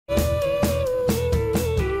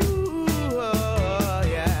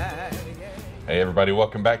Hey everybody,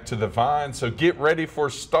 welcome back to the Vine. So get ready for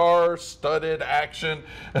star-studded action,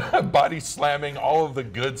 body slamming, all of the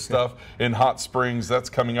good stuff in Hot Springs. That's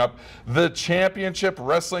coming up. The Championship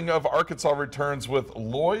Wrestling of Arkansas returns with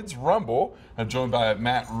Lloyd's Rumble. I'm joined by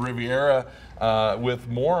Matt Riviera with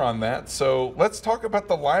more on that. So let's talk about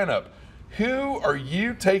the lineup. Who are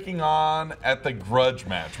you taking on at the grudge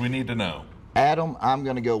match? We need to know. Adam, I'm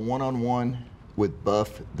going to go one-on-one with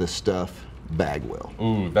Buff the Stuff Bagwell.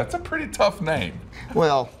 Ooh, that's a pretty tough name.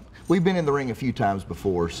 Well, we've been in the ring a few times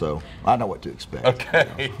before, so I know what to expect.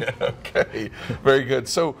 Okay, okay, very good.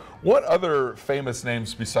 So what other famous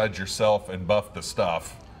names besides yourself and Buff the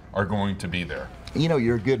Stuff are going to be there? You know,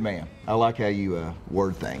 you're a good man. I like how you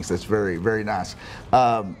word things. That's very, very nice.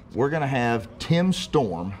 We're going to have Tim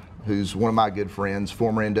Storm, who's one of my good friends,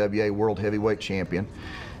 former NWA World Heavyweight Champion.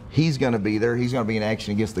 He's going to be there. He's going to be in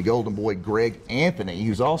action against the Golden Boy, Greg Anthony,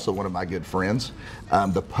 who's also one of my good friends.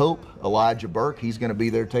 The Pope, Elijah Burke, he's going to be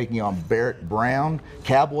there taking on Barrett Brown.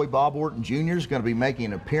 Cowboy Bob Orton Jr. is going to be making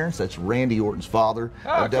an appearance. That's Randy Orton's father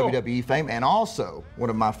of cool. WWE fame. And also, one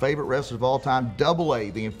of my favorite wrestlers of all time,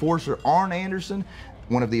 AA, the Enforcer, Arn Anderson,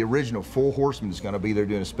 one of the original Four Horsemen, is going to be there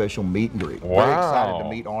doing a special meet and greet. Wow. Very excited to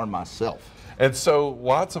meet Arn myself. And so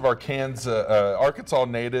lots of our Arkansas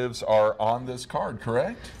natives are on this card,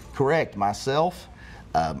 correct? Correct. Myself,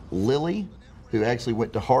 Lily, who actually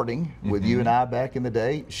went to Harding with you and I back in the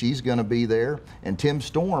day, she's going to be there. And Tim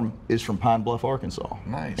Storm is from Pine Bluff, Arkansas.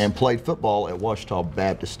 Nice. And played football at Ouachita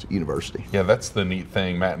Baptist University. Yeah, that's the neat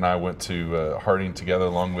thing. Matt and I went to Harding together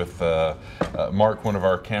along with Mark, one of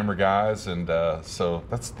our camera guys, and so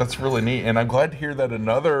that's really neat. And I'm glad to hear that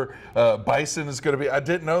another Bison is going to be. I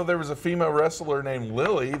didn't know there was a female wrestler named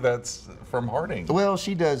Lily that's from Harding. Well,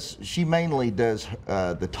 she mainly does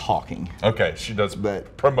the talking. Okay, she does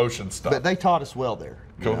promotion stuff. But they taught us well there.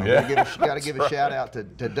 Cool. You know, Yeah. Got to give a shout out to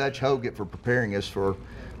Dutch Hogan for preparing us for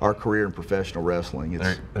our career in professional wrestling.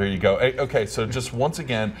 There you go. Hey, okay, so just once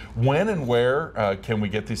again, when and where can we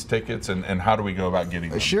get these tickets, and how do we go about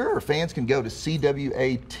getting them? Sure. Fans can go to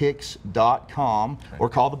CWAtix.com or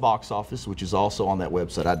call the box office, which is also on that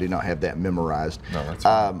website. I do not have that memorized. No, that's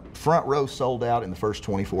fine. Front row sold out in the first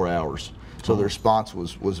 24 hours. So the response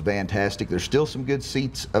was fantastic. There's still some good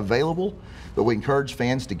seats available, but we encourage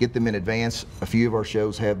fans to get them in advance. A few of our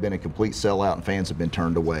shows have been a complete sellout and fans have been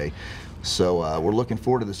turned away. So we're looking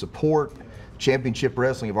forward to the support. Championship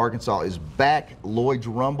Wrestling of Arkansas is back. Lloyd's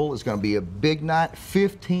Rumble is going to be a big night.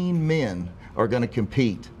 15 men are going to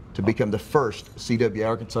compete to become the first CWA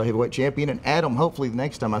Arkansas Heavyweight Champion. And Adam, hopefully the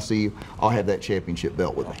next time I see you, I'll have that championship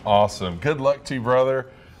belt with me. Awesome. Good luck to you, brother.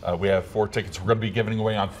 We have 4 tickets we're going to be giving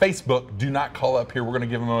away on Facebook. Do not call up here. We're going to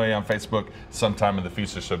give them away on Facebook sometime in the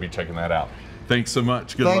future, so be checking that out. Thanks so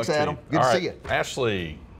much. Good luck to you. Thanks, Adam. Good to see you. Ashley.